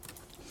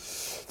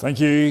Thank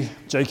you,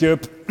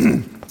 Jacob.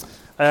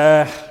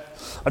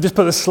 I've just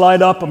put this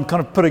slide up. I'm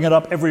kind of putting it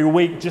up every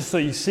week just so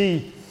you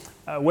see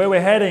where we're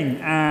heading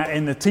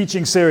in the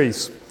teaching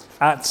series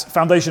at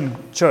Foundation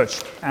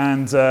Church.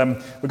 And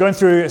we're going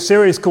through a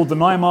series called The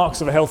 9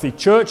 Marks of a Healthy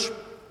Church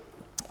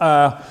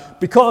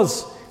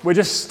because we're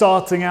just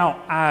starting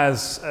out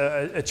as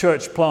a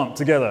church plant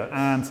together.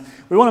 And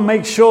we want to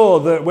make sure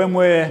that when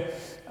we're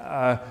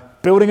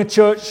building a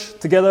church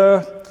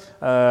together,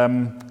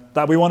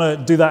 that we want to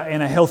do that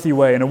in a healthy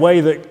way, in a way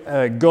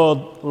that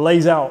God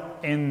lays out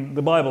in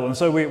the Bible. And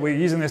so we're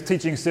using this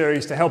teaching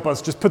series to help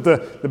us just put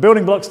the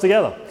building blocks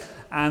together.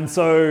 And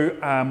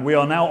so we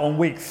are now on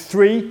week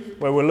 3,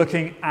 where we're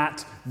looking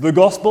at the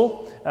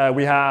gospel.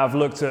 We have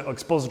looked at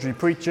expository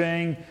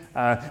preaching,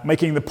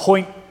 making the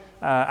point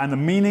and the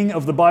meaning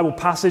of the Bible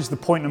passage, the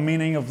point and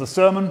meaning of the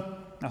sermon.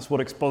 That's what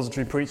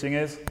expository preaching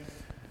is.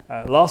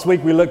 Last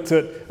week we looked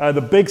at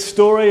the big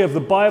story of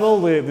the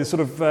Bible, the sort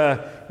of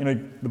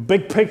the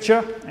big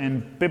picture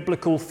and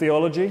biblical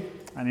theology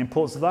and the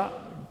importance of that.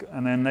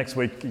 And then next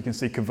week you can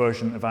see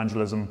conversion,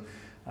 evangelism,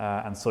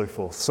 and so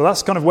forth. So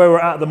that's kind of where we're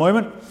at the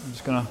moment. I'm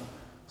just going to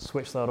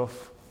switch that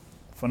off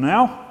for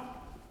now.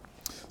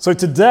 So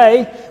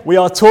today we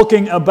are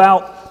talking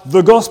about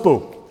the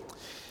gospel.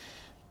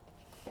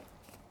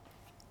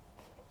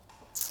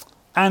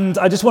 And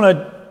I just want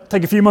to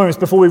take a few moments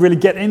before we really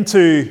get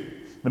into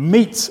the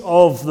meat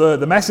of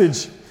the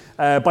message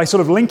by sort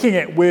of linking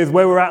it with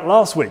where we're at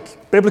last week.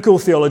 Biblical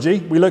theology.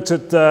 We looked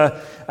at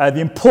the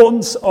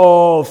importance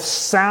of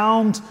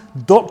sound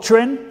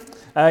doctrine,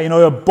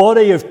 a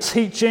body of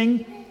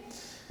teaching,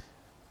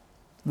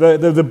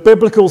 the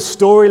biblical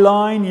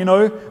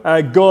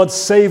storyline, God's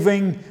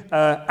saving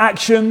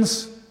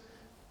actions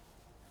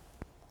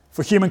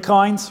for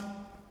humankind.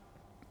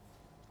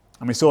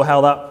 And we saw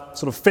how that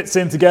sort of fits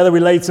in together.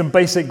 We laid some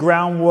basic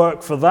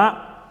groundwork for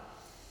that.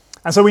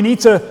 And so we need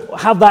to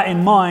have that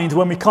in mind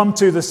when we come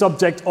to the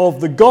subject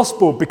of the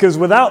gospel, because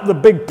without the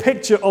big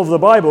picture of the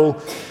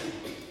Bible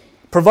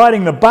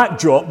providing the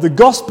backdrop, the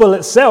gospel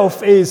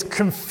itself is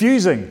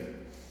confusing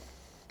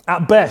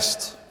at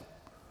best.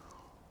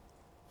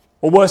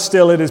 Or worse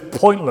still, it is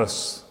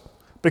pointless,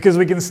 because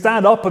we can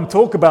stand up and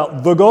talk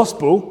about the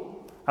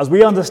gospel as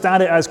we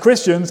understand it as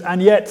Christians,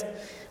 and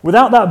yet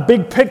without that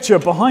big picture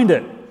behind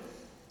it,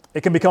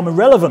 it can become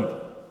irrelevant.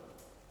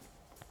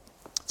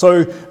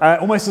 So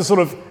almost a sort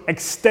of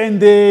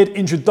extended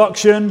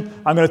introduction.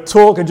 I'm going to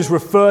talk and just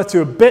refer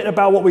to a bit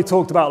about what we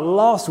talked about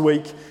last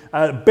week,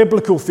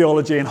 biblical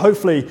theology, and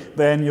hopefully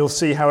then you'll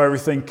see how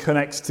everything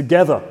connects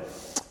together.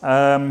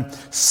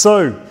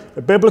 So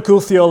biblical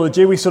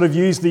theology, we sort of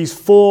use these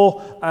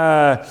 4,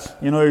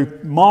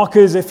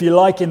 markers, if you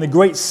like, in the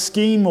great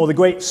scheme or the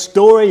great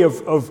story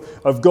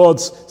of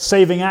God's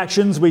saving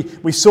actions.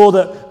 We saw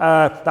that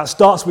that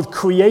starts with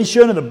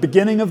creation. At the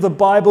beginning of the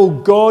Bible,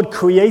 God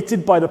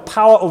created by the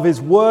power of His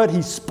Word.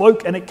 He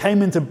spoke and it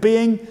came into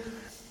being.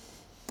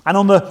 And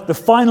on the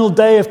final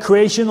day of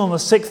creation, on the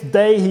 6th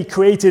day, He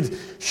created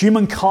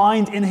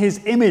humankind in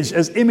His image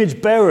as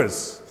image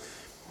bearers.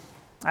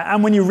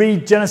 And when you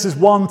read Genesis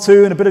 1,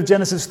 2, and a bit of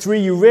Genesis 3,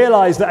 you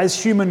realize that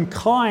as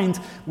humankind,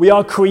 we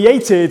are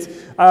created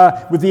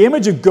with the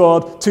image of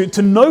God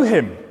to know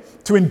Him,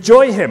 to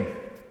enjoy Him,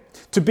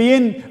 to be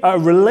in a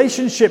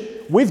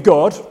relationship with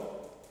God.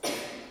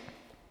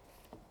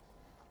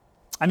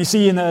 And you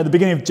see in the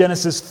beginning of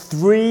Genesis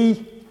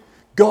 3,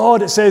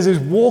 God, it says, is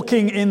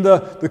walking in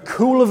the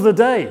cool of the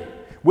day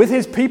with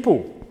His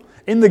people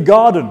in the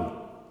garden.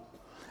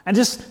 And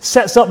just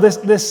sets up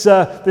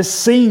this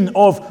scene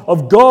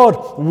of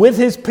God with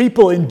His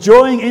people,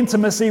 enjoying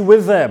intimacy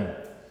with them.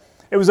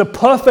 It was a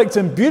perfect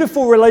and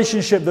beautiful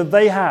relationship that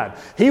they had.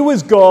 He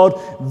was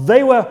God,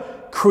 they were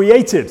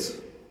created,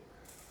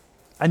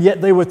 and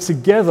yet they were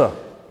together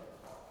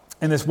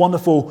in this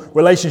wonderful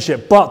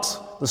relationship.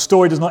 But the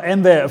story does not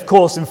end there, of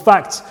course. In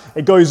fact,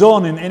 it goes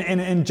on.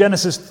 In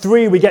Genesis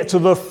 3, we get to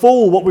the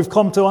fall, what we've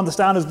come to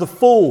understand as the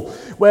fall,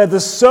 where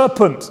the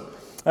serpent,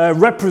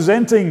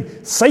 representing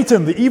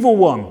Satan, the evil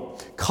one,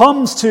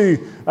 comes to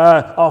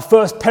our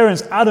first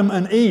parents, Adam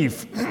and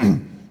Eve,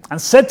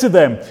 and said to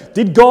them,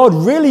 did God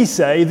really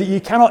say that you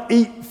cannot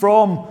eat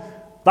from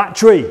that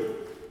tree,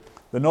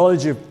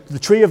 the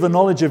tree of the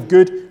knowledge of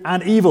good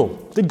and evil?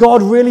 Did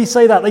God really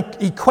say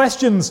that? He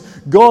questions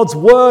God's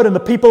word, and the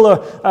people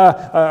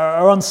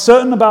are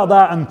uncertain about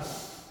that, and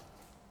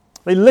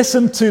they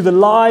listen to the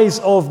lies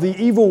of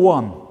the evil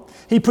one.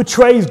 He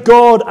portrays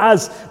God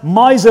as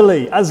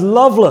miserly, as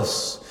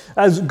loveless,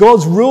 as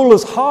God's rule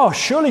as harsh.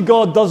 Surely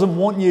God doesn't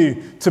want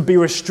you to be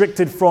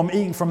restricted from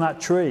eating from that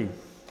tree.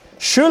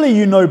 Surely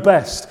you know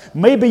best.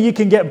 Maybe you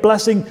can get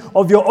blessing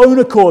of your own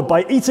accord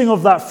by eating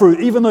of that fruit,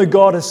 even though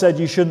God has said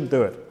you shouldn't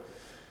do it.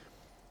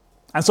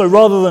 And so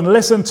rather than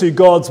listen to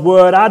God's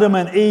word, Adam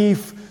and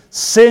Eve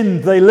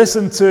sinned. They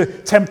listened to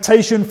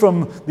temptation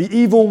from the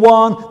evil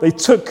one. They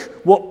took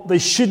what they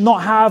should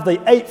not have. They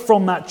ate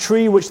from that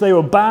tree which they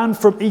were banned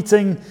from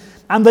eating.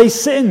 And they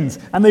sinned.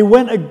 And they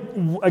went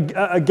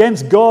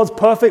against God's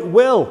perfect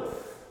will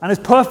and His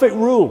perfect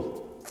rule.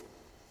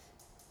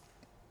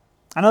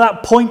 And at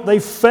that point, they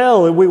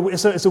fell.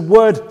 It's a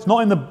word, it's not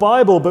in the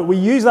Bible, but we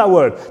use that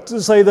word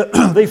to say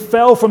that they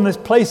fell from this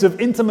place of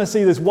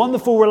intimacy, this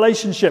wonderful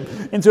relationship,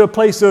 into a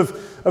place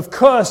of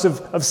curse,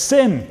 of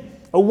sin,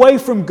 away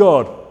from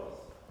God.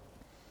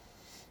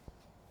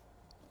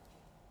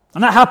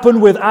 And that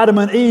happened with Adam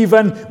and Eve,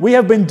 and we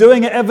have been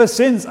doing it ever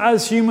since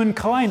as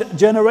humankind,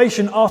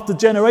 generation after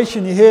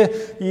generation. You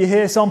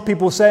hear some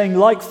people saying,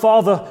 like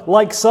father,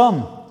 like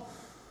son.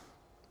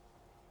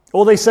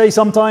 Or they say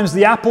sometimes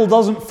the apple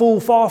doesn't fall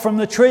far from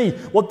the tree.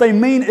 What they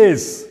mean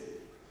is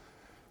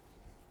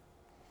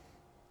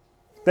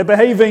they're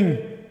behaving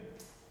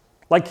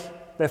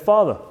like their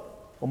father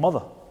or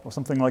mother or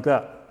something like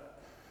that.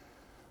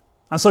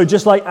 And so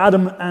just like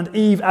Adam and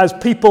Eve, as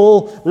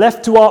people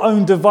left to our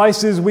own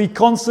devices, we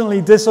constantly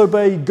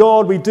disobey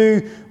God. We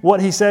do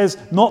what he says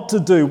not to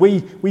do.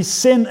 We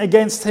sin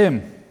against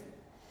him.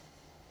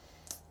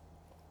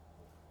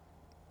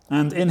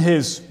 And in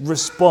his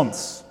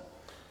response,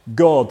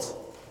 God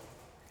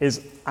is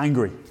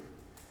angry.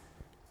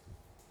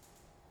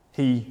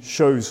 He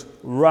shows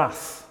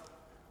wrath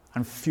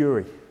and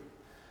fury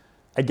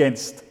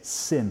against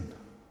sin.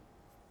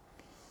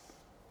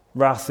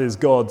 Wrath is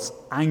God's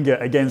anger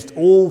against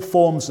all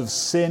forms of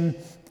sin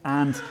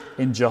and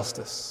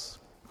injustice.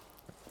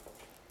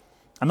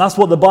 And that's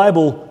what the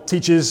Bible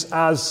teaches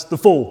as the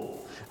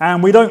fall.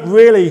 And we don't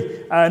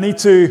really need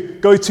to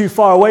go too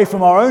far away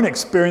from our own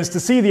experience to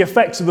see the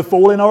effects of the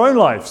fall in our own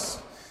lives.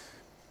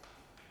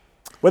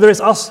 Whether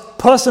it's us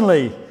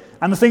personally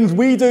and the things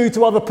we do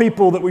to other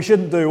people that we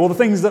shouldn't do, or the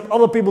things that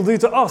other people do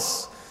to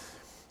us,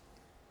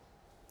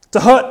 to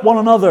hurt one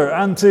another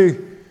and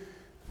to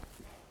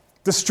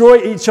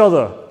destroy each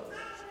other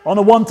on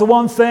a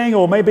one-to-one thing,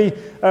 or maybe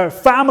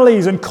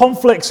families and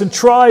conflicts and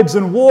tribes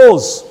and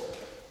wars.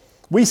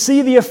 We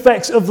see the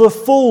effects of the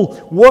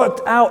fall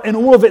worked out in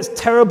all of its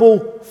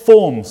terrible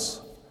forms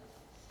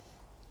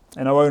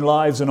in our own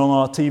lives and on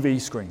our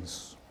TV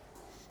screens.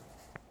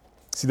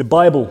 See, the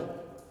Bible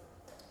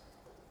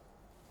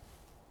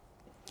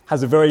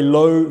has a very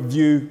low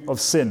view of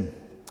sin.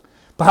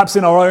 Perhaps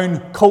in our own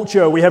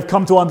culture we have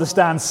come to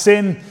understand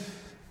sin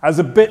as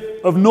a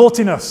bit of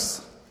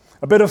naughtiness,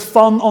 a bit of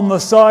fun on the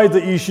side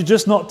that you should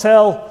just not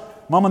tell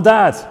mum and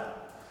dad,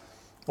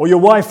 or your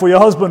wife or your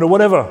husband or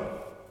whatever.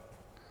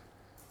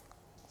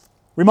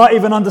 We might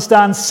even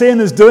understand sin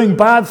as doing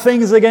bad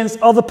things against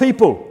other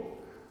people.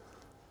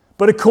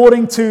 But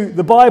according to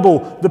the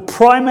Bible, the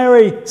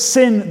primary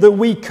sin that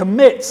we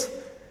commit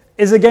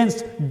is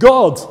against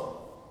God,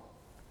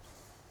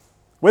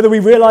 whether we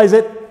realize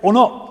it or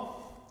not.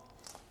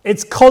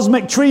 It's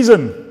cosmic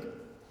treason.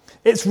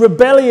 It's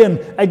rebellion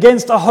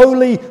against a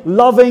holy,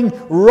 loving,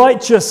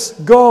 righteous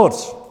God.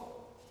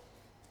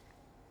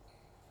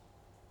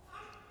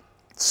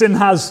 Sin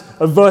has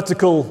a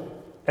vertical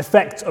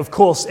effect, of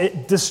course.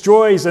 It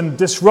destroys and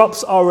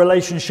disrupts our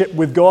relationship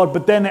with God,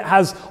 but then it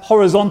has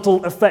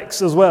horizontal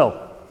effects as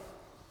well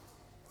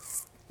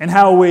in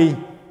how we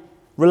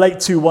relate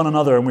to one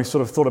another, and we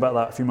sort of thought about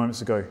that a few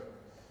moments ago.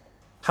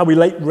 How we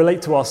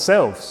relate to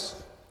ourselves,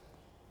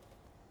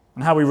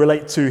 and how we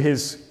relate to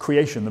his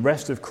creation, the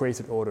rest of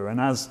created order. And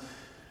as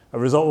a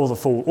result of the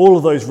fall, all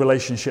of those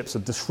relationships are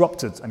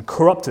disrupted and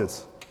corrupted.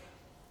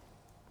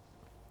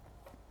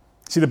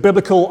 See, the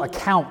biblical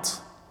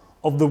account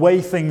of the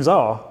way things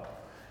are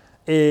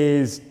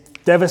is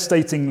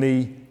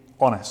devastatingly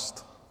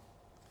honest.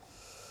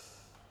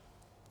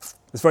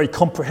 It's very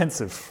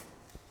comprehensive.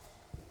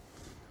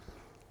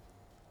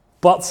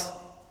 But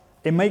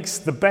it makes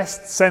the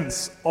best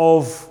sense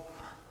of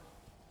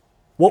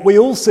what we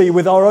all see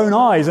with our own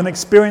eyes and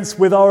experience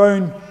with our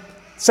own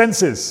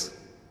senses.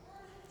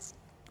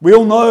 We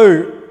all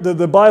know that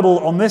the Bible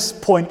on this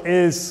point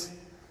is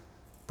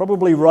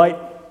probably right.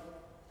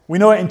 We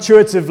know it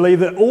intuitively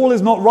that all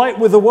is not right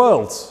with the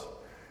world.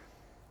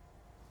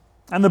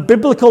 And the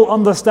biblical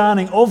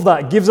understanding of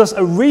that gives us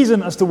a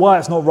reason as to why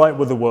it's not right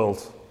with the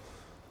world.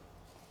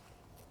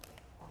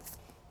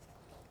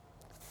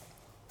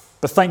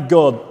 But thank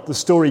God, the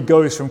story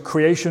goes from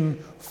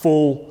creation,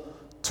 fall,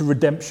 to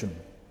redemption.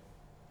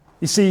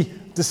 You see,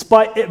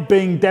 despite it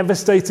being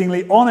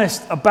devastatingly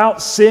honest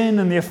about sin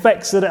and the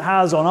effects that it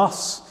has on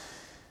us,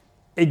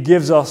 it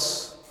gives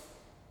us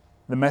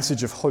the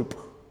message of hope.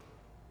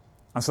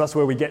 And so that's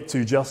where we get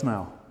to just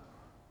now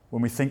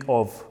when we think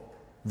of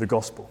the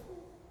gospel.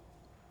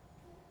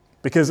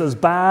 Because as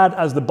bad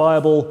as the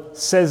Bible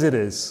says it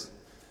is,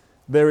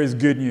 there is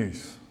good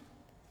news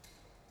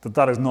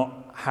that is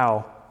not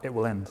how it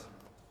will end.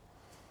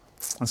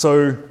 And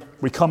so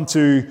we come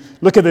to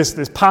look at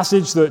this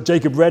passage that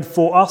Jacob read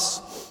for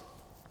us.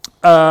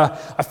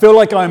 I feel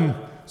like I'm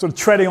sort of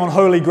treading on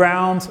holy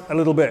ground a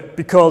little bit,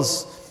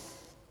 because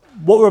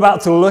what we're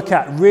about to look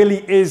at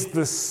really is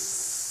the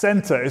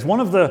center. It's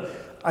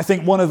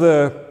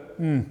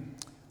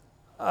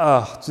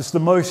just the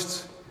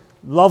most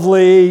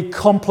lovely,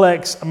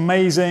 complex,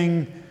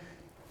 amazing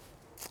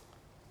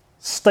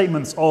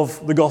statements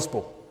of the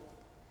gospel.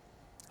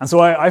 And so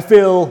I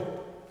feel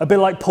a bit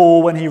like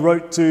Paul when he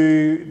wrote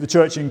to the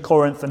church in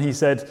Corinth, and he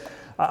said,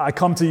 I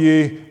come to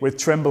you with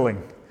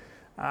trembling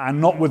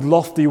and not with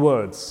lofty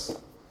words,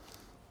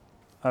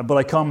 but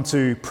I come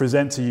to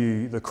present to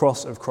you the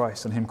cross of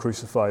Christ and him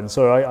crucified. And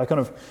so I kind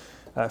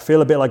of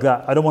feel a bit like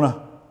that. I don't want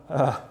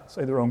to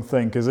say the wrong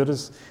thing because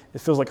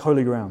it feels like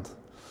holy ground.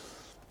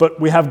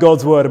 But we have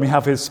God's word and we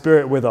have his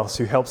Spirit with us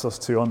who helps us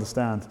to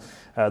understand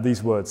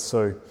these words.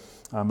 So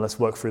let's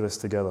work through this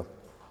together.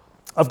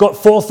 I've got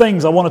 4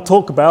 things I want to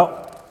talk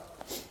about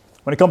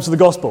when it comes to the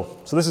gospel.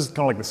 So this is kind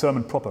of like the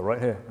sermon proper right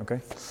here, okay?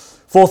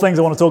 4 things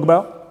I want to talk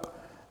about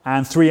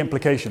and 3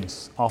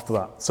 implications after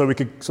that. So we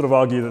could sort of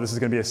argue that this is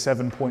going to be a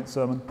 7-point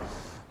sermon.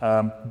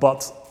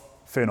 But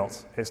fear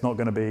not, it's not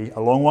going to be a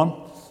long one,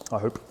 I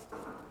hope.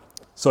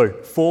 So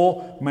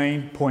 4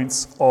 main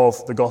points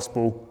of the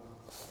gospel,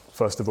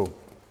 first of all.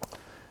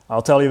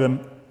 I'll tell you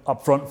them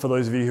up front for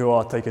those of you who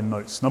are taking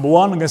notes. Number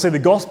 1, I'm going to say the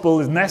gospel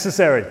is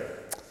necessary.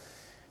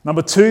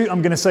 Number 2,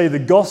 I'm going to say the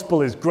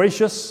gospel is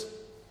gracious.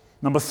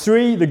 Number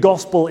 3, the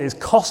gospel is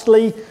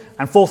costly.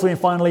 And fourthly and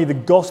finally, the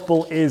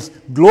gospel is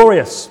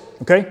glorious.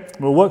 Okay?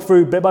 We'll work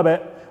through bit by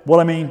bit what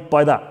I mean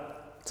by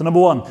that. So number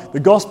 1, the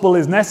gospel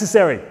is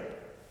necessary.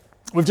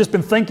 We've just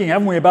been thinking,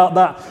 haven't we, about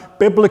that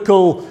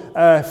biblical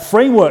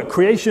framework,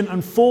 creation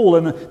and fall,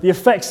 and the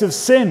effects of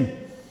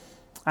sin,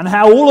 and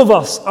how all of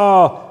us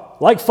are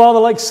like father,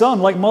 like son,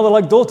 like mother,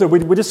 like daughter.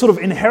 We just sort of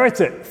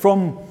inherit it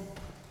from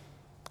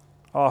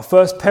our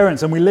first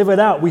parents, and we live it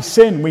out. We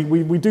sin.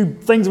 We do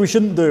things we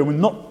shouldn't do. We're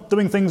not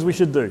doing things we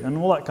should do, and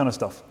all that kind of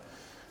stuff.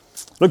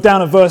 Look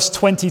down at verse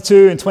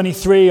 22 and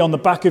 23 on the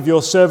back of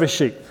your service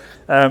sheet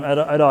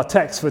at our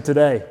text for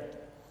today.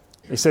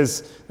 It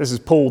says, this is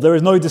Paul, there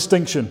is no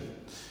distinction.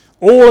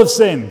 All have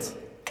sinned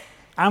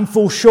and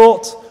fall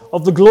short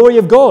of the glory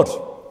of God.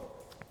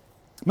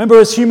 Remember,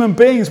 as human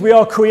beings, we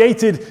are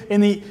created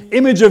in the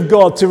image of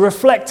God to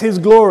reflect his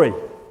glory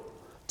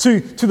to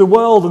the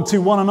world and to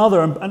one another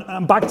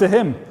and back to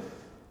him.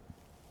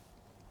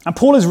 And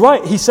Paul is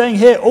right. He's saying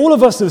here, all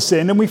of us have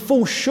sinned and we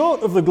fall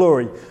short of the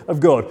glory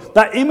of God.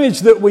 That image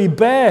that we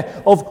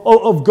bear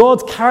of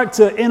God's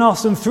character in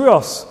us and through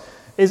us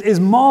is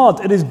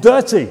marred. It is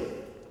dirty.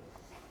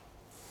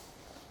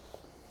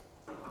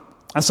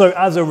 And so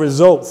as a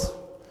result,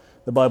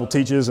 the Bible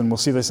teaches, and we'll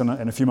see this in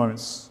a few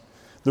moments,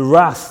 the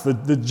wrath,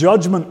 the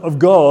judgment of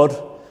God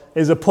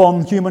is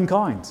upon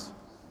humankind.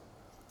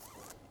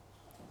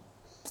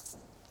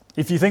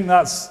 If you think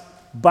that's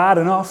bad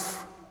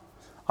enough,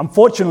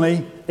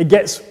 unfortunately, it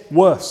gets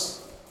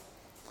worse.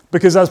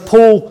 Because as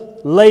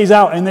Paul lays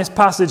out in this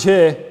passage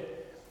here,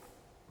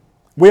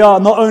 we are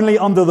not only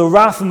under the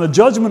wrath and the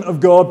judgment of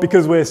God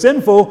because we're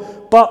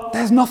sinful, but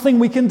there's nothing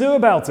we can do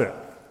about it.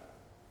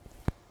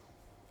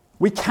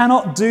 We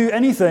cannot do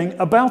anything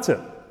about it.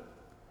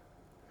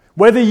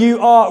 Whether you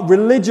are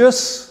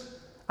religious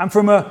and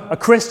from a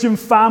Christian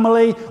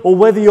family, or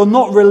whether you're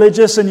not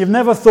religious and you've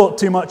never thought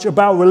too much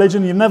about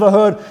religion, you've never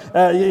heard,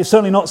 it's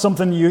certainly not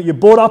something you're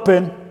brought up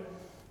in,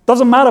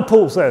 doesn't matter,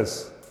 Paul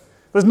says.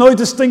 There's no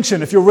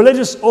distinction if you're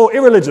religious or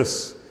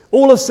irreligious.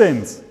 All have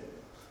sinned.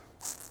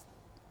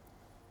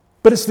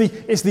 But it's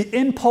the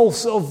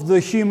impulse of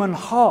the human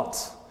heart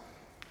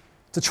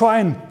to try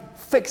and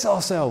fix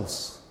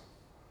ourselves.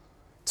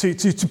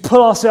 To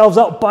pull ourselves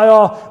up by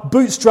our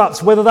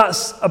bootstraps, whether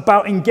that's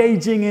about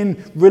engaging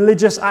in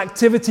religious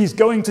activities,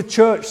 going to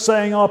church,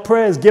 saying our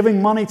prayers, giving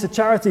money to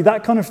charity,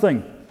 that kind of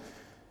thing.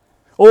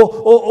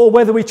 Or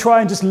whether we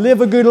try and just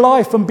live a good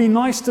life and be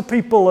nice to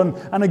people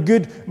and a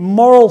good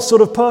moral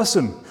sort of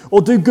person,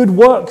 or do good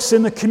works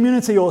in the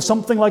community or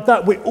something like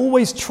that. We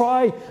always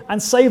try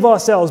and save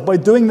ourselves by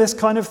doing this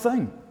kind of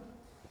thing.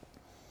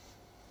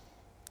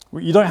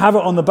 You don't have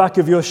it on the back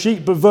of your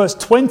sheet, but verse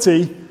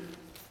 20,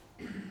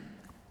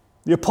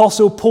 the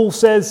Apostle Paul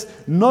says,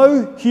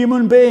 no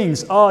human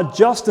beings are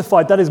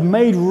justified, that is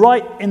made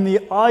right in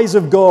the eyes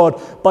of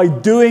God, by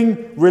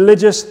doing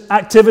religious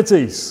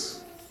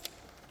activities.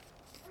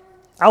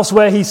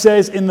 Elsewhere he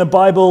says in the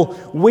Bible,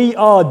 we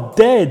are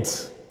dead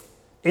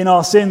in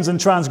our sins and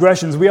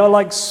transgressions. We are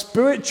like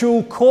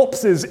spiritual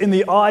corpses in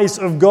the eyes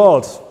of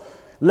God,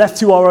 left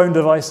to our own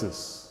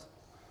devices.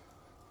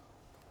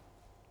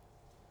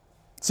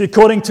 See,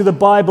 according to the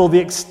Bible, the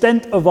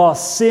extent of our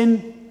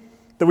sin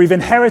that we've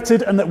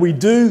inherited and that we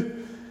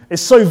do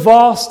is so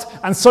vast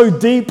and so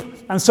deep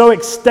and so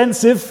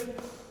extensive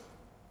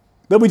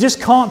that we just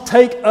can't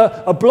take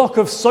a block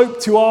of soap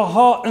to our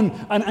heart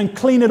and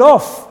clean it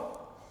off.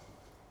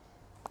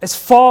 It's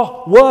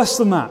far worse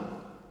than that.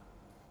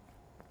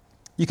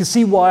 You can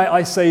see why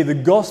I say the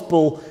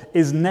gospel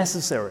is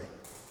necessary.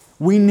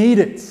 We need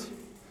it.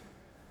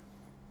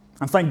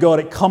 And thank God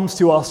it comes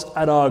to us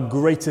at our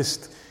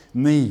greatest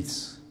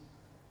needs.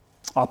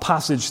 Our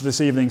passage this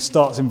evening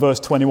starts in verse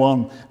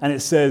 21, and it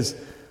says,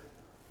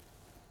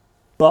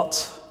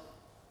 but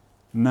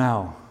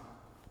now.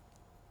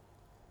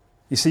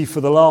 You see,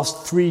 for the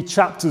last 3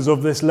 chapters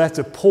of this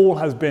letter, Paul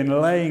has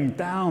been laying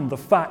down the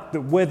fact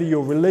that whether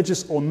you're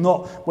religious or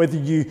not, whether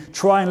you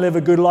try and live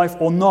a good life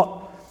or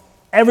not,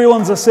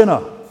 everyone's a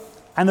sinner,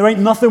 and there ain't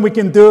nothing we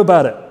can do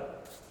about it.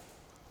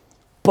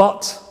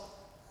 But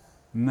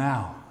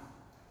now.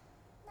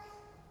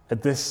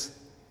 at this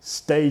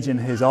stage in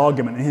his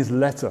argument, in his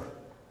letter,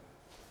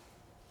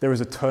 there is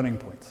a turning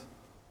point.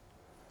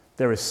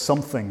 There is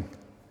something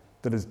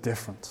that is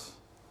different.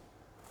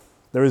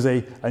 There is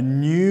a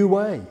new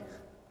way.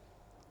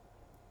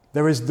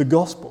 There is the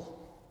gospel.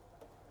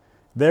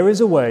 There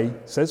is a way,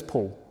 says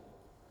Paul,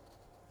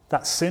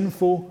 that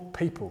sinful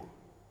people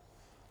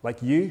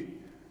like you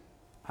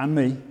and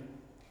me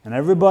and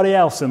everybody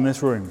else in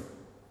this room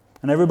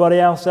and everybody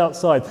else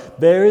outside,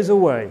 there is a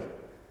way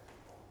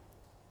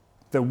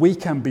that we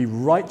can be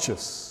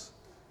righteous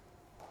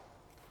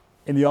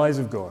in the eyes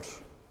of God,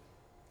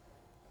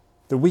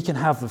 that we can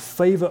have the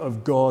favor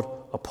of God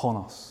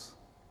upon us.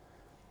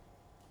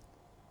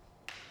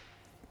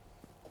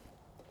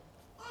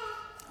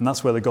 And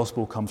that's where the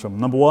gospel comes from.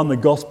 Number one, the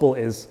gospel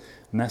is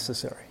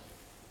necessary.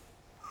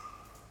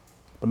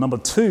 But number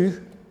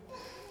two,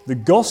 the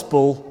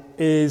gospel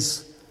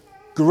is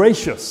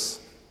gracious.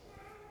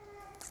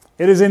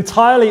 It is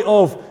entirely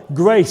of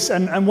grace.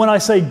 And when I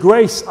say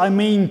grace, I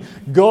mean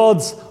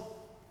God's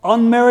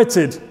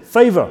unmerited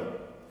favor,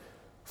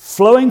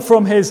 flowing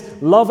from his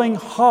loving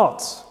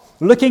heart,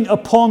 looking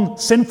upon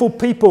sinful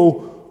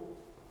people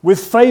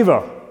with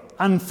favor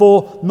and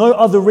for no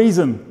other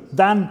reason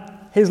than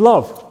his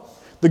love.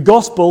 The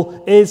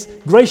gospel is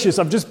gracious.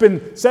 I've just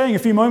been saying a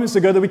few moments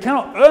ago that we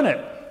cannot earn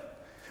it.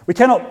 We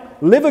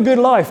cannot live a good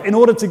life in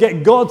order to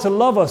get God to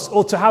love us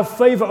or to have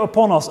favor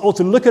upon us or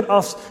to look at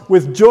us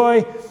with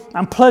joy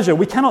and pleasure.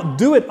 We cannot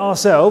do it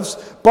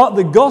ourselves, but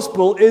the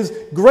gospel is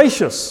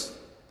gracious.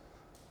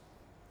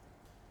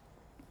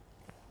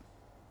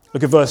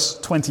 Look at verse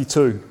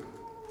 22.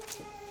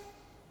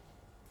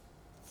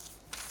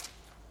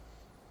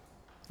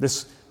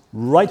 This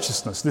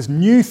righteousness, this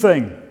new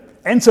thing.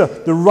 Enter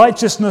the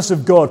righteousness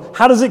of God.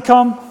 How does it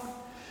come?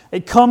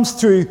 It comes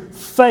through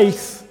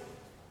faith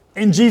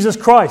in Jesus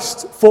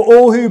Christ for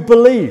all who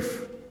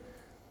believe.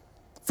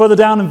 Further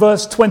down in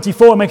verse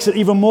 24, it makes it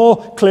even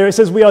more clear. It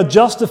says we are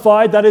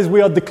justified, that is,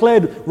 we are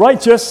declared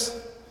righteous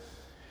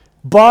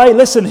by,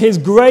 listen, his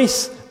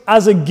grace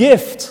as a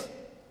gift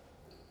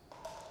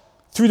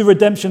through the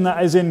redemption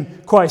that is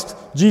in Christ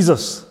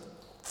Jesus.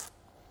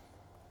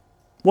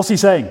 What's he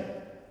saying?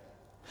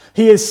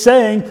 He is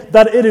saying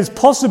that it is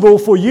possible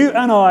for you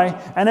and I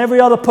and every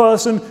other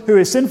person who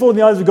is sinful in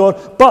the eyes of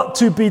God, but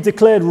to be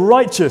declared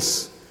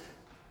righteous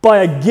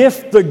by a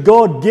gift that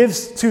God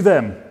gives to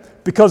them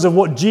because of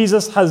what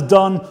Jesus has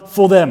done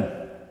for them.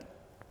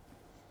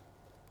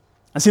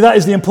 And see, that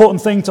is the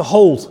important thing to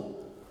hold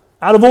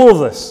out of all of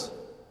this.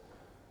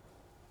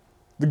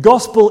 The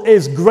gospel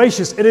is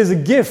gracious. It is a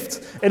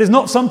gift. It is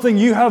not something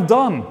you have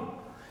done.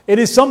 It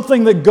is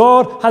something that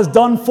God has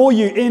done for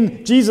you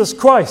in Jesus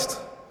Christ.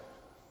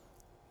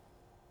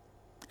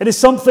 It is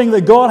something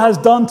that God has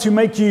done to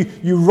make you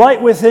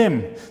right with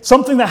him.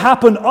 Something that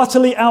happened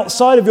utterly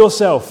outside of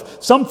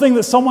yourself. Something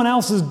that someone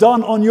else has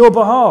done on your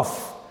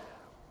behalf.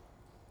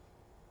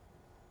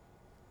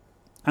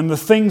 And the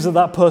things that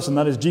that person,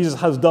 that is Jesus,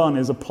 has done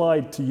is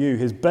applied to you.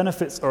 His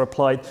benefits are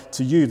applied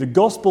to you. The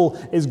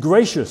gospel is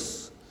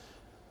gracious.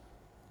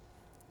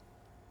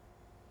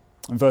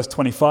 In verse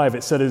 25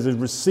 it said it is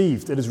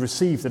received,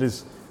 it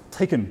is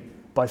taken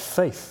by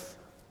faith.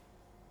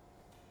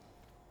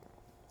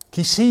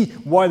 Can you see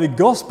why the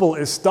gospel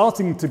is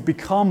starting to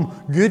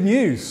become good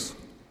news?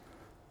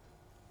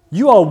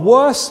 You are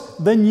worse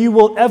than you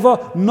will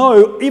ever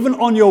know, even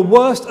on your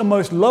worst and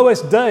most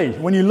lowest day,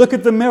 when you look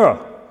at the mirror,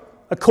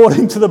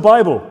 according to the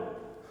Bible.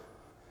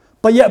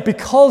 But yet,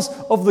 because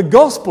of the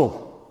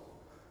gospel,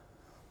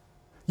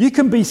 you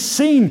can be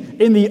seen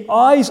in the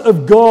eyes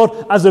of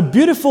God as a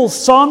beautiful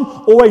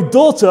son or a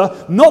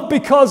daughter, not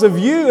because of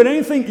you and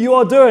anything you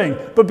are doing,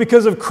 but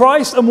because of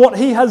Christ and what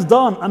he has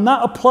done. And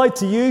that applied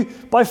to you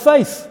by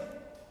faith.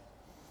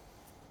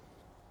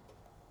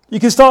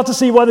 You can start to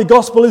see why the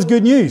gospel is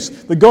good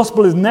news. The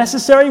gospel is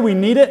necessary. We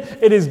need it.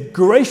 It is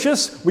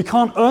gracious. We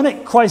can't earn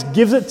it. Christ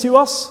gives it to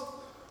us.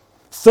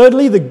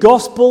 Thirdly, the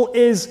gospel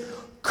is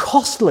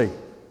costly.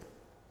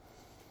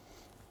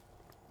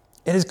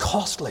 It is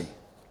costly.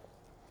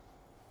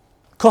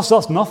 Costs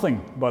us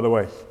nothing, by the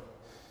way.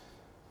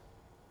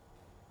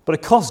 But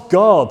it costs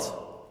God,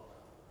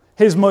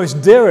 his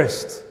most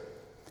dearest,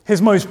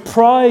 his most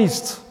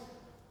prized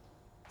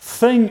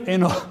thing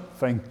in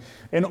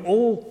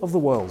all of the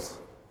world.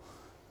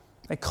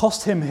 It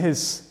cost him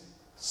his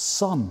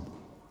son.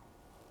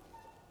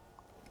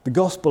 The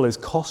gospel is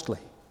costly.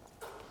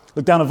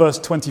 Look down at verse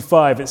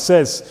 25. It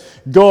says,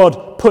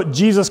 God put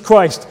Jesus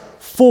Christ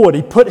forward.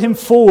 He put him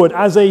forward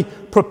as a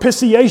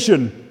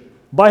propitiation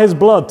by his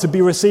blood to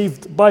be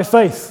received by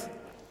faith.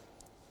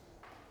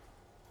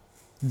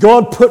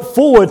 God put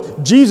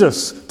forward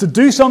Jesus to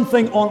do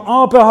something on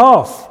our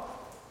behalf.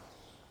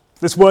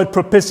 This word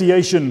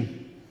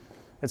propitiation,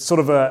 it's sort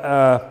of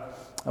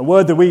a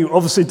word that we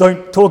obviously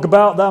don't talk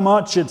about that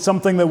much. It's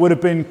something that would have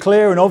been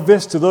clear and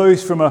obvious to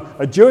those from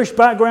a Jewish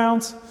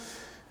background.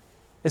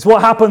 It's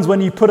what happens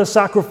when you put a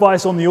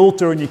sacrifice on the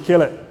altar and you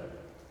kill it.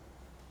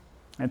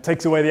 It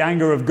takes away the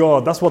anger of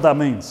God. That's what that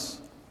means.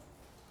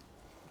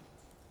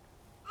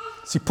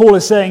 See, Paul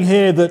is saying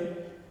here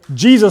that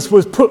Jesus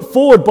was put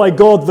forward by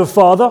God the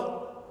Father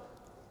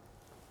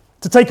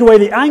to take away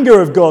the anger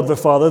of God the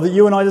Father that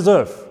you and I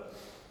deserve.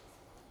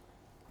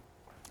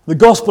 The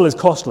gospel is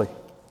costly.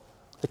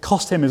 It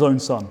cost him his own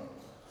son.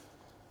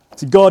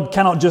 See, God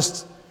cannot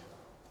just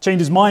change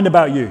his mind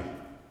about you.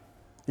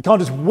 He can't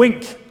just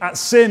wink at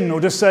sin or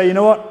just say, you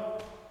know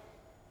what?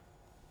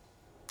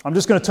 I'm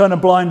just going to turn a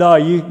blind eye.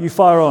 You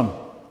fire on.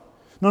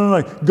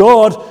 No.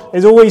 God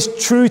is always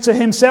true to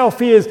himself.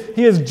 He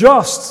is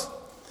just.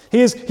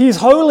 He is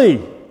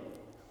holy.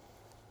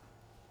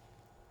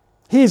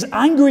 He is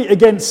angry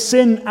against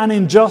sin and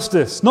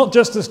injustice. Not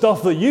just the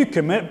stuff that you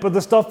commit, but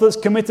the stuff that's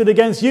committed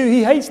against you.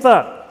 He hates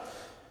that.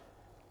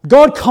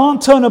 God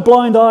can't turn a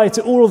blind eye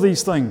to all of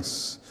these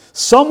things.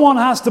 Someone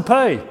has to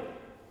pay.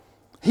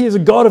 He is a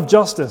God of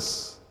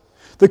justice.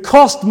 The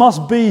cost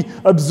must be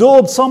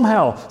absorbed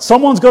somehow.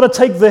 Someone's got to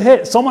take the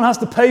hit. Someone has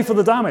to pay for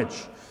the damage.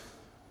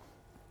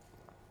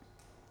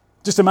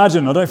 Just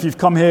imagine, I don't know if you've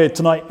come here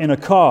tonight in a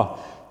car.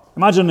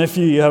 Imagine if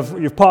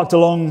you've parked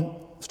along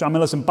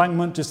Stranmillis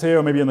Embankment just here,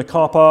 or maybe in the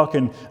car park,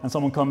 and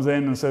someone comes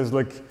in and says,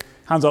 look,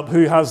 hands up,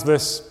 who has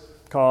this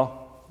car?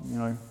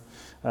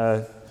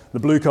 The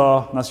blue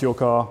car, that's your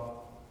car.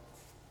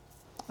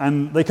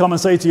 And they come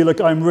and say to you, look,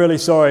 I'm really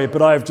sorry,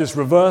 but I've just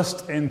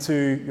reversed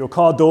into your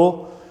car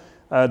door.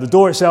 The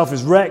door itself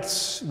is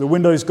wrecked, the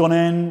window's gone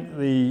in,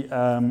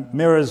 the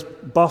mirror's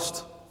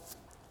bust.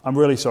 I'm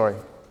really sorry.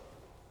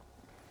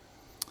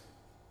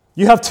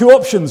 You have two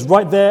options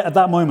right there at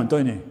that moment,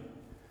 don't you?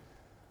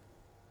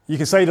 You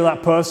can say to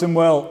that person,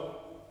 well,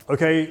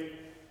 okay,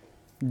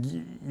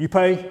 you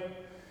pay,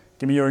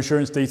 give me your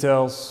insurance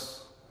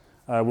details,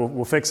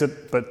 we'll fix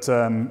it, but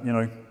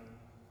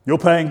you're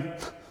paying.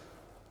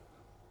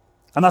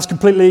 And that's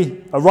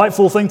completely a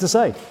rightful thing to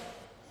say.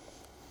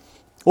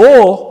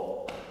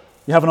 Or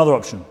you have another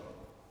option.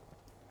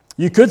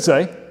 You could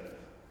say,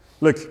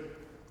 look,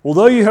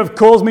 although you have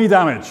caused me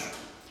damage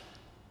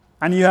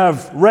and you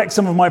have wrecked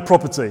some of my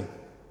property,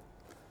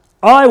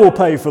 I will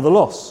pay for the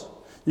loss.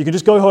 You can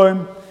just go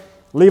home,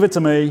 leave it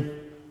to me,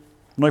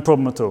 no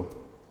problem at all.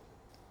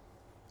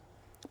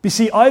 But you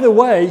see, either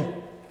way,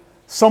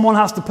 someone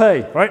has to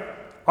pay, right?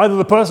 Either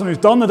the person who's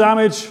done the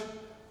damage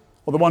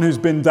or the one who's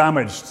been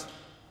damaged.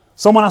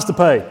 Someone has to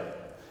pay.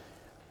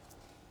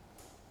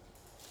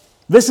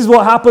 This is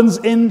what happens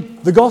in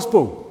the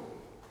gospel.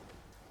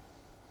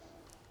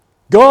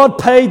 God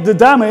paid the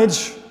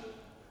damage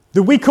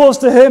that we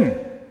caused to him.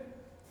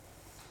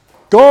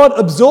 God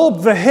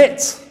absorbed the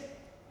hit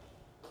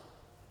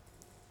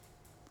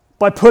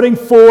by putting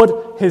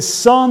forward his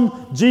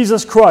Son,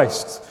 Jesus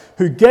Christ,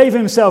 who gave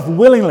himself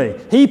willingly.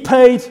 He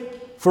paid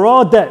for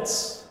our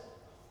debts.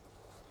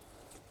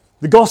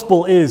 The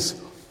gospel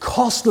is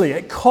costly.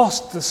 It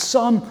cost the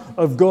Son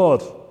of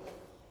God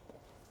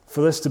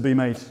for this to be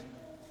made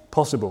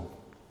possible.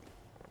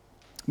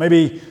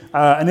 Maybe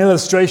an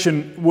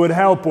illustration would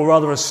help, or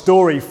rather a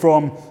story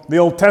from the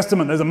Old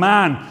Testament. There's a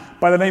man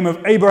by the name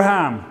of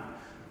Abraham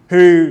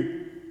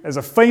who is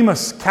a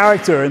famous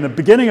character in the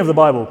beginning of the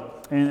Bible,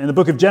 in the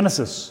book of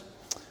Genesis.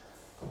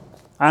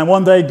 And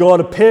one day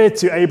God appeared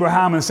to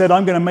Abraham and said,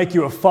 I'm going to make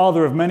you a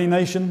father of many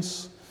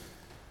nations.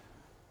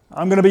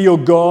 I'm going to be your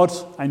God,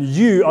 and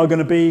you are going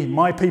to be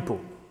my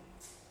people.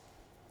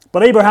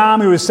 But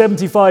Abraham, who was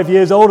 75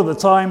 years old at the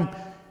time,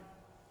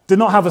 did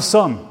not have a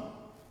son.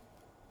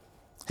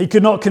 He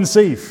could not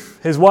conceive.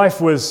 His wife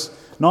was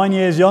 9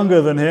 years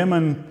younger than him,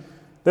 and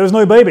there was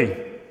no baby.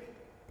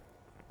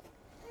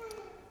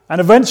 And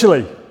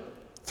eventually,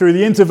 through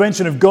the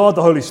intervention of God,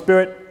 the Holy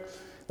Spirit,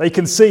 they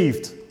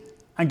conceived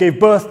and gave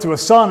birth to a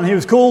son, and he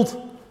was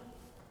called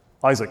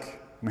Isaac.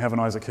 We have an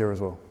Isaac here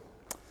as well.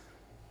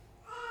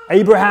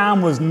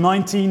 Abraham was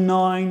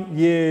 99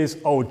 years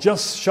old,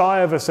 just shy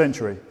of a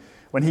century,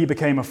 when he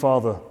became a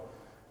father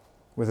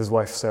with his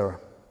wife Sarah.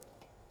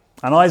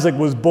 And Isaac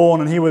was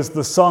born, and he was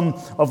the son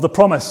of the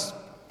promise.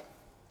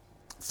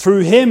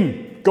 Through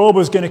him, God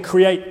was going to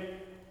create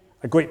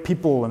a great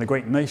people and a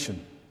great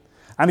nation.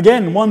 And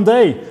again, one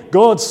day,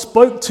 God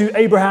spoke to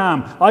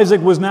Abraham. Isaac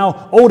was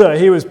now older.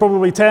 He was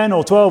probably 10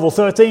 or 12 or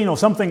 13 or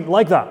something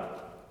like that.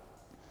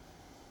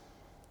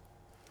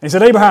 He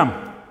said,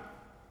 Abraham,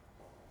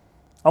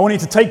 I want you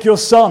to take your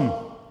son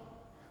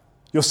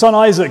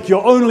Isaac,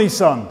 your only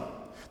son,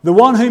 the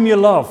one whom you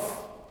love,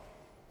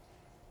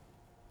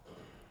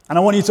 and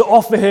I want you to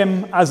offer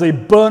him as a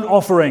burnt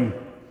offering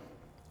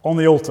on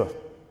the altar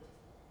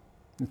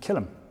and kill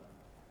him.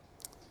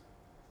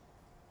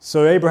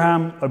 So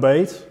Abraham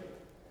obeyed.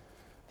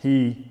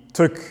 He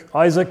took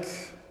Isaac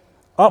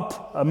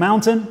up a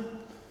mountain.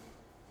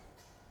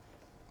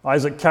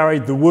 Isaac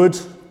carried the wood,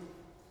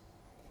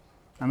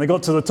 and they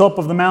got to the top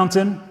of the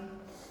mountain.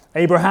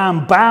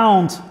 Abraham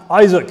bound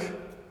Isaac,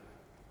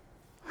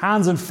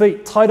 hands and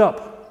feet tied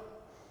up,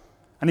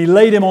 and he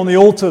laid him on the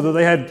altar that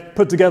they had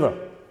put together.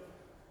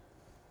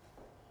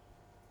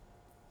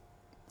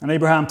 And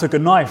Abraham took a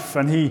knife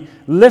and he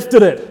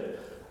lifted it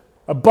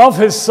above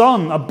his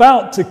son,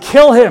 about to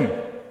kill him,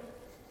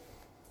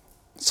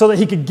 so that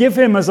he could give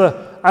him as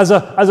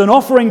an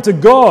offering to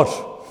God.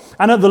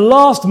 And at the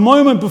last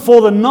moment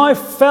before the knife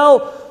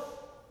fell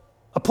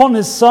upon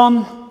his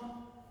son,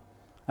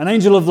 an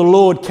angel of the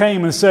Lord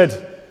came and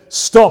said,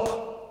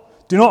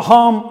 "Stop, do not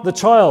harm the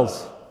child.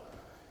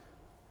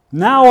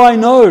 Now I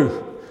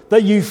know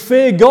that you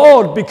fear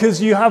God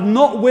because you have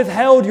not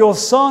withheld your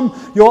son,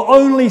 your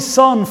only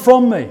son,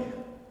 from me."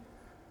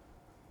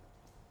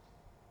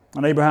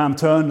 And Abraham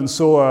turned and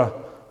saw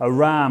a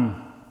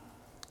ram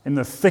in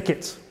the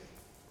thicket,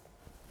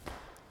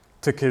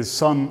 took his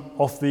son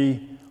off the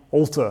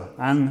altar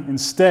and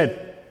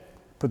instead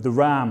put the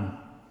ram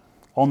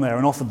on there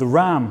and offered the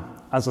ram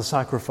as a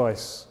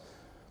sacrifice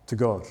to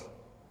God.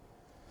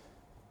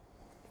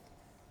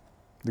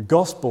 The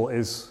gospel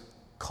is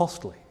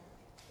costly.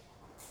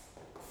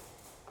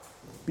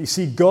 But you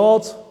see,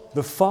 God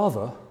the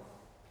Father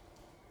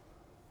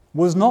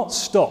was not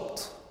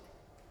stopped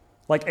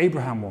like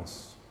Abraham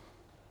was.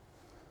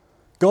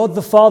 God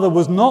the Father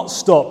was not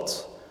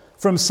stopped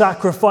from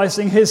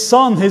sacrificing his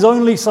son, his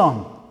only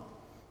son.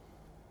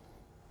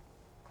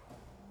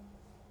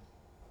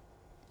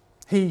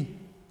 He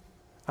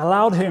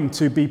allowed him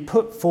to be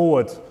put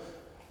forward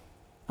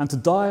and to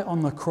die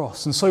on the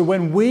cross. And so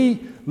when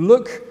we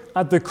look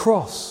at the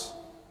cross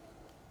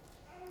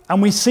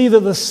and we see that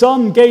the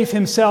Son gave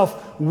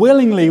himself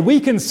willingly, we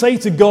can say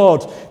to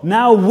God,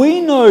 "Now we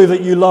know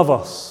that you love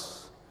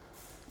us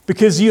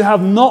because you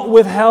have not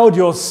withheld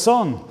your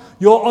Son,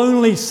 your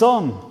only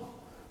Son,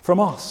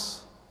 from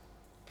us."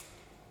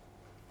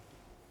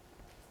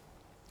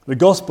 The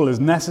gospel is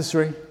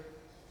necessary.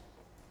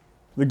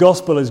 The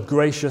gospel is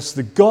gracious.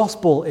 The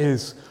gospel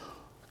is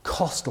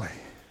costly.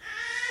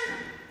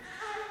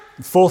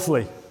 And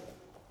fourthly,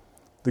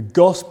 the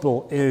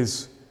gospel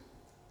is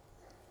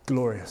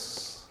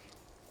glorious.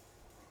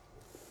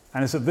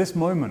 And it's at this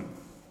moment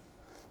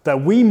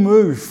that we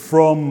move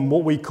from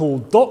what we call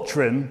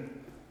doctrine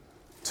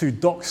to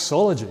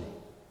doxology.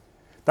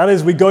 That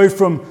is, we go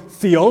from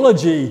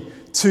theology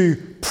to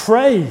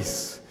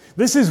praise.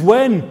 This is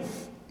when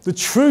the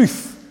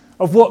truth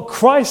of what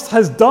Christ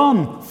has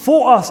done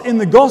for us in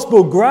the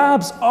gospel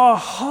grabs our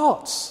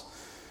hearts.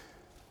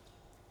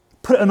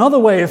 Put it another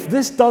way, if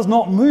this does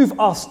not move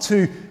us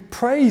to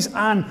praise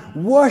and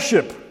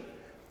worship,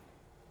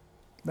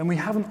 then we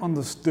haven't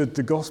understood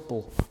the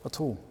gospel at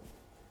all.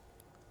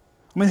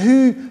 I mean,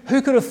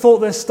 who could have thought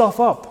this stuff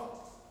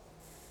up?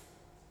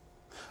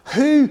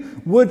 Who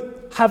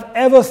would have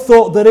ever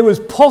thought that it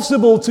was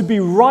possible to be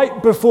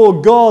right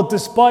before God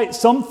despite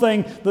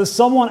something that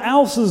someone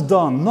else has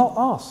done, not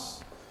us?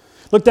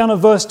 Look down at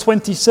verse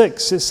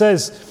 26. It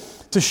says,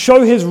 to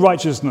show his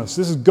righteousness,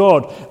 this is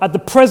God, at the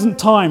present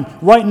time,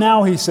 right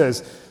now, he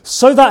says,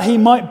 so that he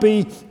might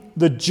be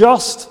the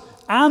just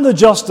and the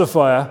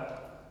justifier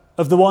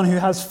of the one who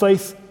has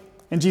faith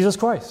in Jesus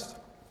Christ.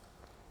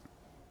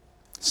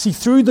 See,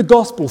 through the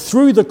gospel,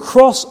 through the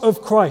cross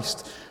of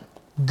Christ,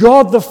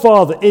 God the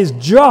Father is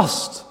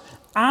just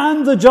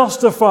and the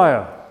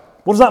justifier.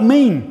 What does that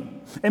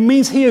mean? It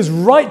means he is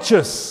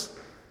righteous.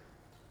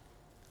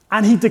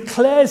 And he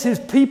declares his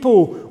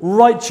people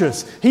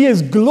righteous. He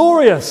is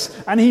glorious,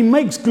 and he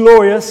makes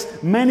glorious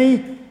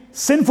many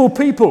sinful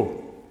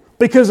people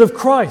because of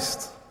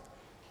Christ.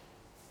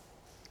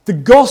 The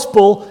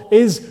gospel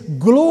is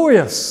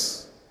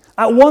glorious.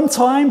 At one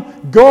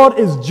time, God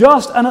is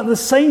just, and at the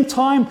same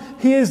time,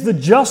 he is the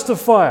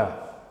justifier.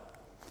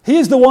 He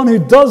is the one who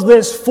does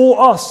this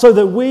for us so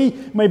that we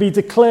may be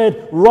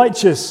declared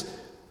righteous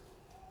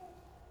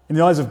in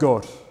the eyes of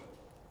God.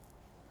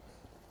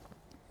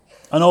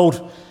 An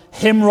old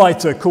hymn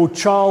writer called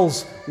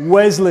Charles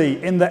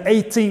Wesley in the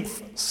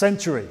 18th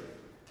century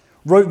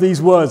wrote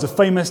these words, a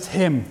famous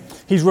hymn.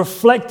 He's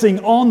reflecting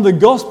on the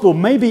gospel,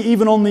 maybe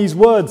even on these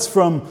words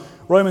from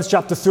Romans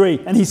chapter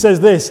 3. And he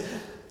says this,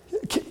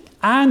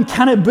 "And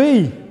can it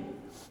be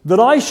that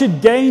I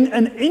should gain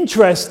an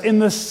interest in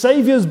the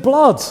Saviour's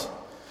blood?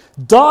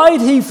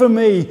 Died he for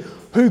me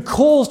who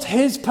caused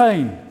his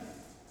pain?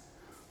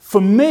 For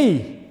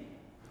me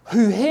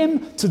who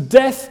him to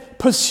death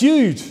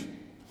pursued?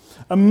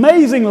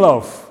 Amazing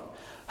love,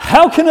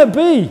 how can it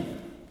be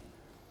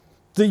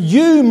that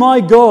you, my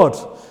God,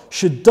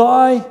 should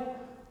die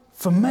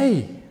for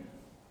me?"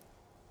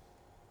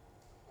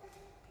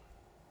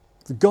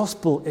 The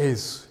gospel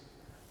is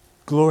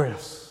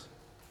glorious.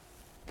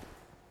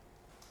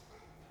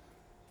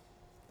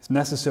 It's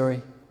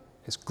necessary,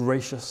 it's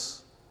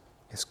gracious,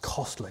 it's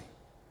costly,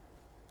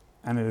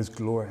 and it is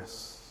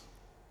glorious.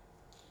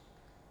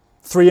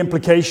 Three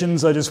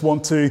implications I just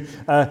want to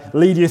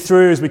lead you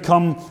through as we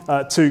come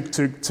to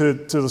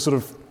the sort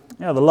of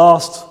the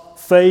last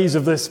phase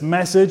of this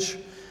message.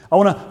 I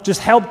want to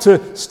just help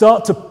to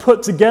start to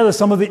put together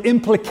some of the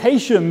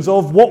implications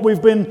of what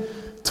we've been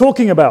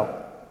talking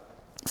about.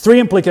 Three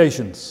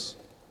implications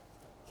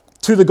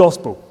to the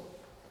gospel.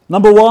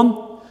 Number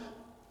one,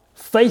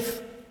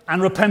 faith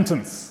and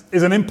repentance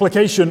is an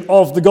implication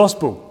of the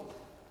gospel.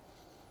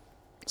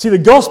 See, the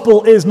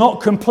gospel is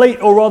not complete,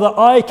 or rather,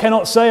 I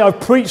cannot say I've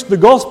preached the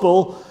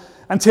gospel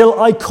until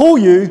I call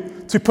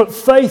you to put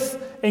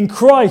faith in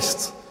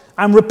Christ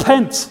and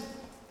repent.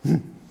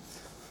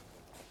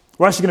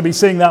 We're actually going to be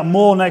seeing that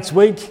more next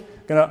week.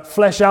 Going to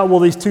flesh out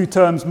what these two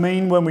terms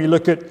mean when we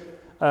look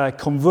at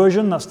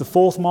conversion. That's the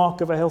fourth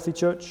mark of a healthy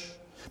church.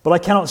 But I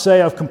cannot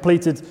say I've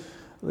completed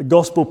the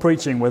gospel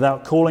preaching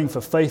without calling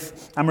for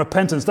faith and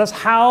repentance. That's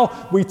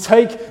how we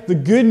take the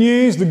good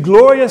news, the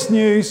glorious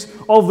news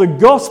of the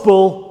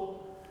gospel,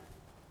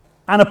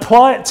 and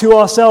apply it to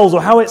ourselves,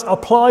 or how it's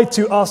applied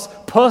to us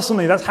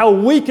personally. That's how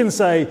we can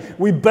say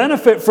we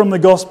benefit from the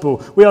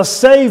gospel. We are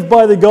saved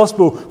by the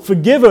gospel,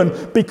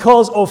 forgiven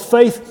because of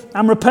faith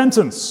and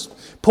repentance.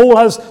 Paul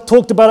has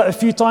talked about it a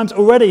few times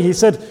already. He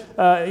said,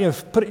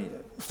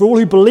 for all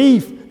who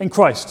believe in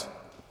Christ,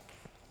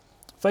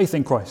 faith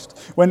in Christ.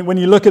 When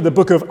you look at the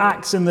book of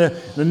Acts in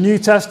the New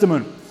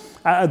Testament,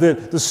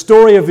 the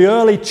story of the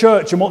early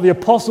church and what the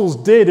apostles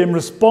did in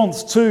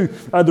response to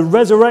the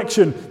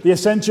resurrection, the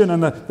ascension,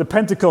 and the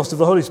Pentecost of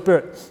the Holy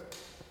Spirit.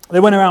 They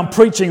went around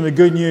preaching the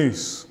good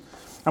news.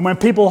 And when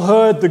people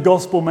heard the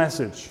gospel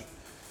message,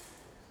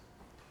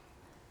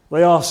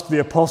 they asked the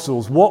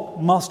apostles, what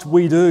must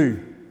we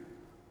do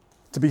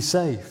to be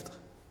saved?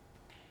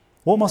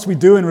 What must we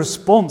do in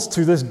response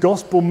to this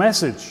gospel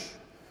message?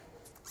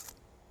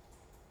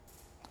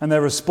 And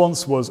their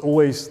response was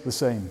always the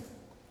same.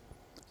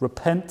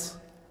 Repent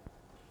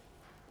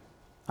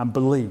and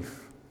believe.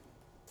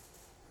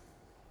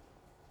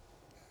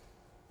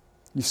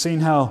 You've seen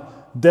how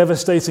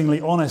devastatingly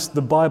honest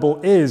the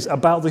Bible is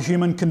about the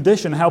human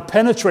condition, how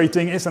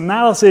penetrating its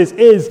analysis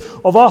is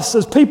of us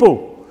as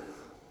people.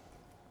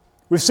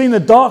 We've seen the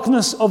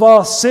darkness of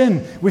our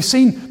sin. We've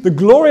seen the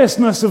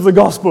gloriousness of the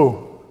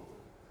gospel.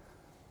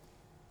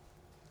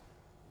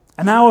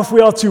 And now if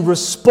we are to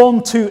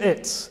respond to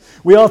it,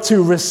 we are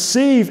to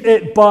receive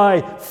it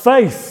by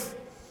faith.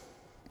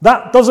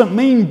 That doesn't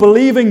mean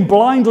believing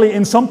blindly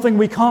in something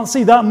we can't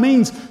see. That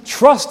means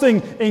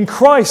trusting in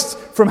Christ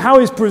from how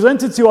He's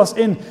presented to us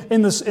in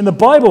the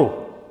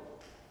Bible.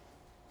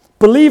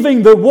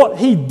 Believing that what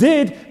He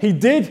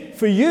did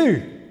for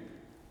you.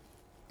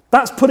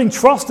 That's putting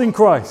trust in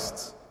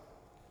Christ.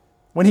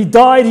 When He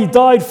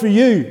died for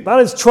you. That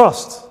is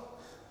trust.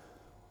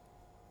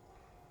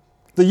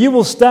 That you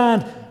will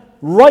stand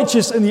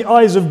righteous in the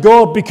eyes of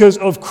God because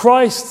of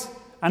Christ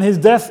and His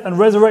death and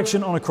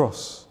resurrection on a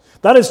cross.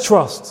 That is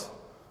trust,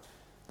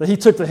 that He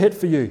took the hit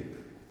for you.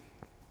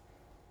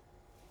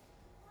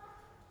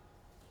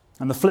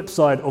 And the flip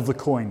side of the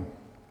coin,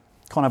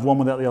 can't have one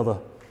without the other,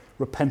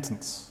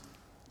 repentance.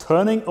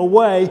 Turning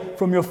away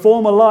from your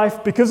former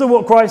life because of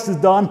what Christ has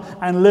done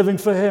and living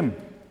for Him.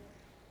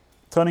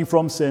 Turning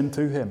from sin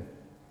to Him.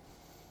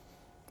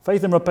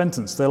 Faith and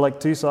repentance, they're like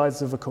two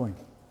sides of a coin.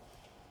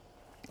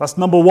 That's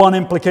number one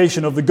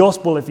implication of the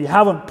gospel. If you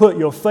haven't put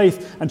your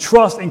faith and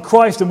trust in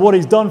Christ and what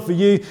He's done for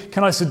you,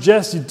 can I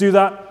suggest you do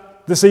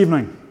that this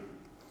evening?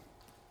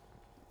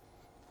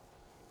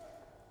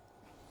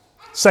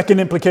 Second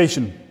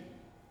implication,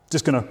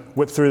 just going to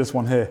whip through this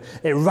one here.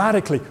 It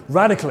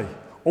radically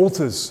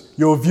alters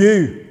your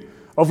view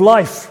of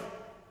life.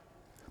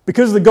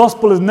 Because the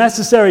gospel is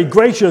necessary,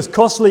 gracious,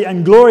 costly,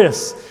 and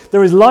glorious,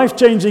 there is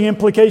life-changing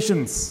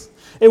implications.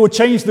 It will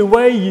change the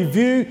way you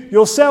view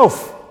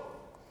yourself.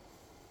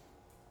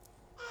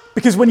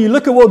 Because when you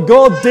look at what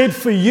God did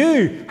for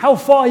you, how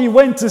far He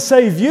went to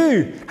save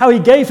you, how He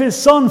gave His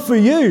Son for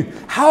you,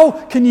 how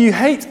can you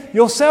hate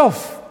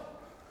yourself?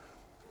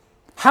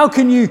 How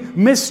can you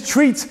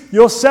mistreat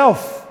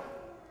yourself?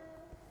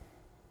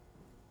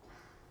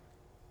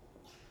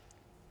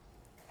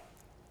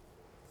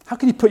 How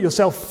can you put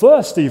yourself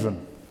first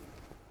even?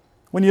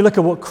 When you look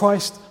at what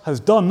Christ has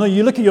done. No,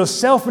 you look at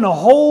yourself in a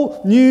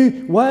whole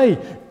new way.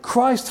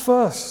 Christ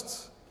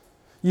first.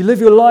 You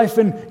live your life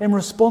in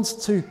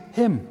response to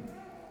Him.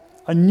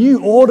 A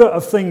new order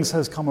of things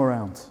has come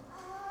around.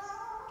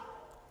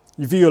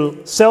 You view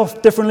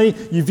yourself differently.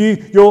 You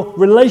view your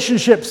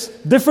relationships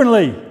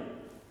differently.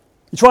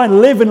 You try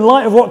and live in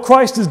light of what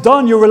Christ has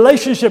done. Your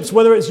relationships,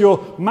 whether it's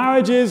your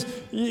marriages,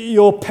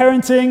 your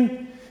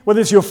parenting,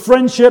 whether it's your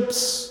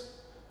friendships.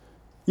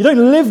 You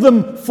don't live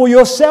them for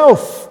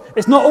yourself.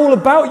 It's not all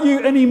about you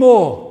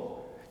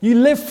anymore. You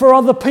live for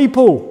other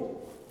people.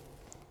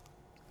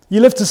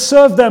 You live to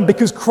serve them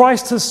because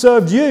Christ has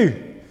served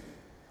you.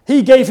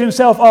 He gave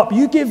Himself up.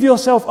 You give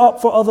yourself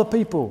up for other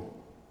people.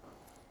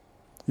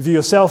 You view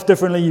yourself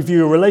differently. You view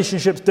your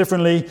relationships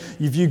differently.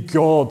 You view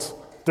God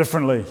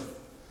differently.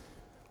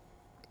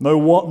 No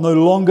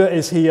longer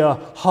is He a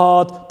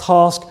hard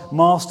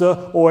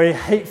taskmaster or a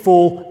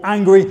hateful,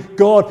 angry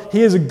God.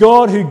 He is a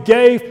God who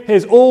gave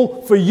His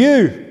all for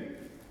you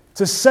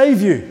to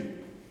save you.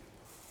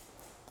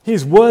 He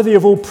is worthy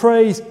of all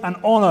praise and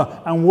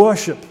honor and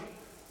worship.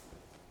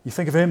 You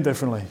think of Him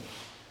differently.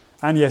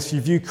 And yes, you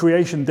view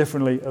creation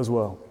differently as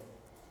well.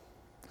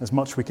 There's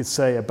much we could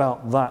say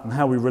about that and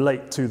how we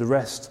relate to the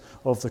rest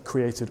of the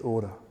created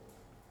order.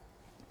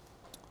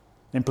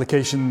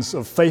 Implications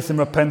of faith and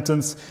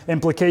repentance,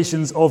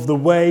 implications of the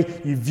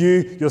way you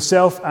view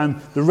yourself and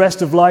the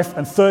rest of life,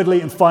 and thirdly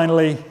and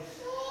finally,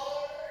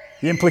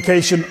 the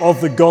implication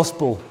of the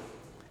gospel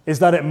is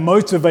that it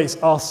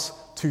motivates us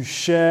to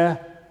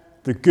share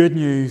the good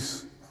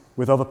news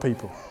with other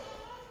people.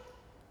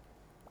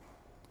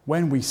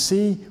 when we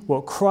see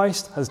what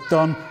Christ has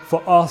done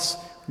for us,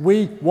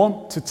 we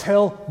want to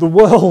tell the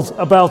world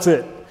about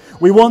it.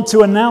 We want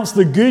to announce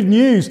the good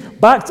news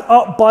backed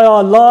up by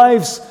our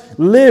lives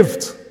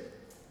lived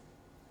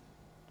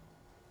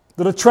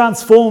that are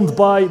transformed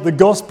by the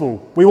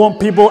gospel. We want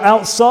people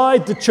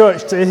outside the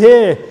church to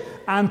hear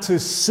and to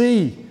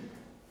see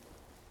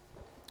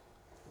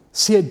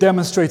it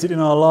demonstrated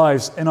in our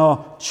lives, in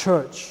our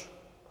church.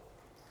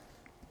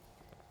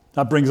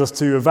 That brings us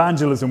to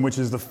evangelism, which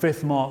is the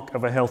fifth mark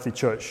of a healthy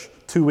church.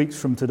 2 weeks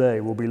from today,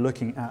 we'll be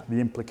looking at the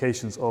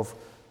implications of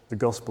the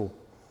gospel.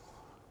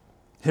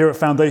 Here at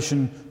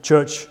Foundation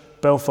Church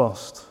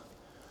Belfast,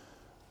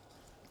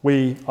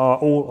 we are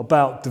all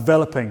about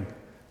developing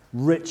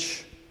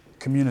rich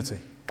community.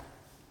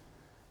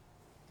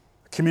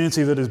 A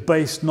community that is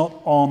based not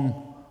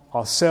on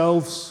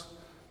ourselves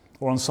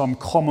or on some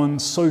common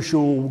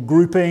social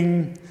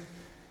grouping,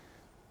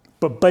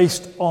 but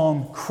based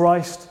on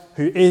Christ,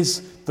 who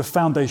is the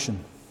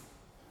foundation.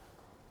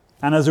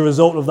 And as a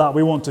result of that,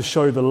 we want to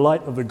show the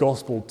light of the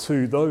gospel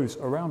to those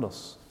around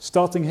us,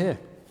 starting here,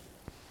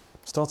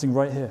 starting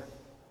right here.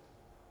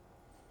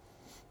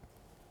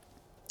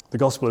 The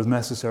gospel is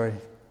necessary,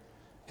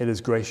 it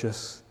is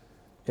gracious,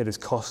 it is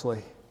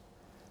costly,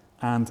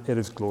 and it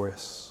is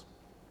glorious.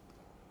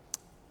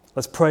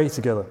 Let's pray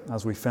together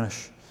as we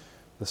finish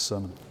this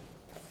sermon.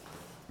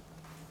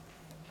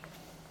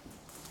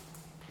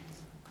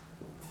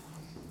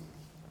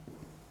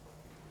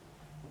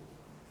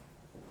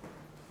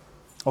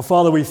 Oh,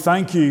 Father, we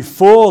thank you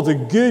for the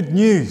good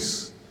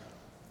news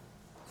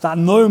that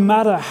no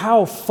matter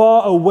how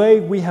far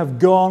away we have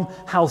gone,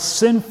 how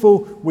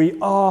sinful we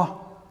are,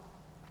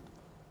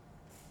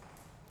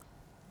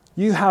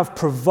 you have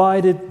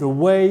provided the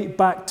way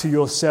back to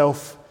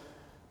yourself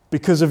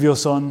because of your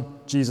Son,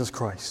 Jesus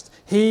Christ.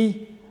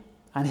 He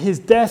and his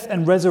death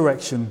and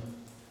resurrection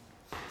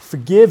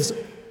forgives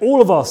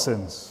all of our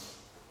sins.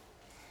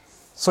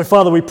 So,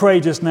 Father, we pray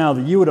just now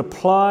that you would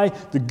apply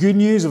the good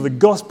news of the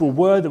gospel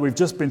word that we've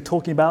just been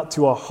talking about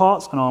to our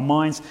hearts and our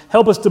minds.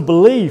 Help us to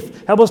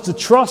believe, help us to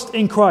trust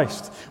in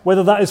Christ,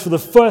 whether that is for the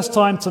first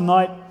time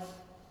tonight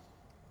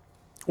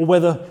or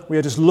whether we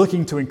are just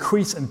looking to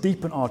increase and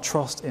deepen our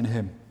trust in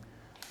him.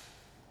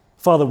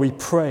 Father, we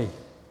pray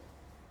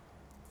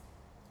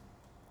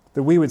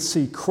that we would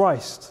see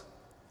Christ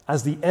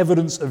as the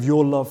evidence of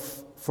your love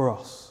for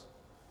us,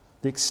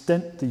 the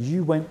extent that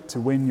you went to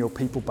win your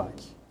people back.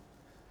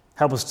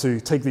 Help us to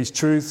take these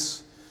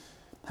truths,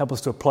 help us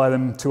to apply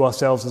them to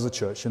ourselves as a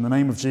church. In the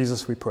name of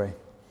Jesus we pray.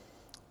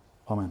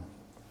 Amen.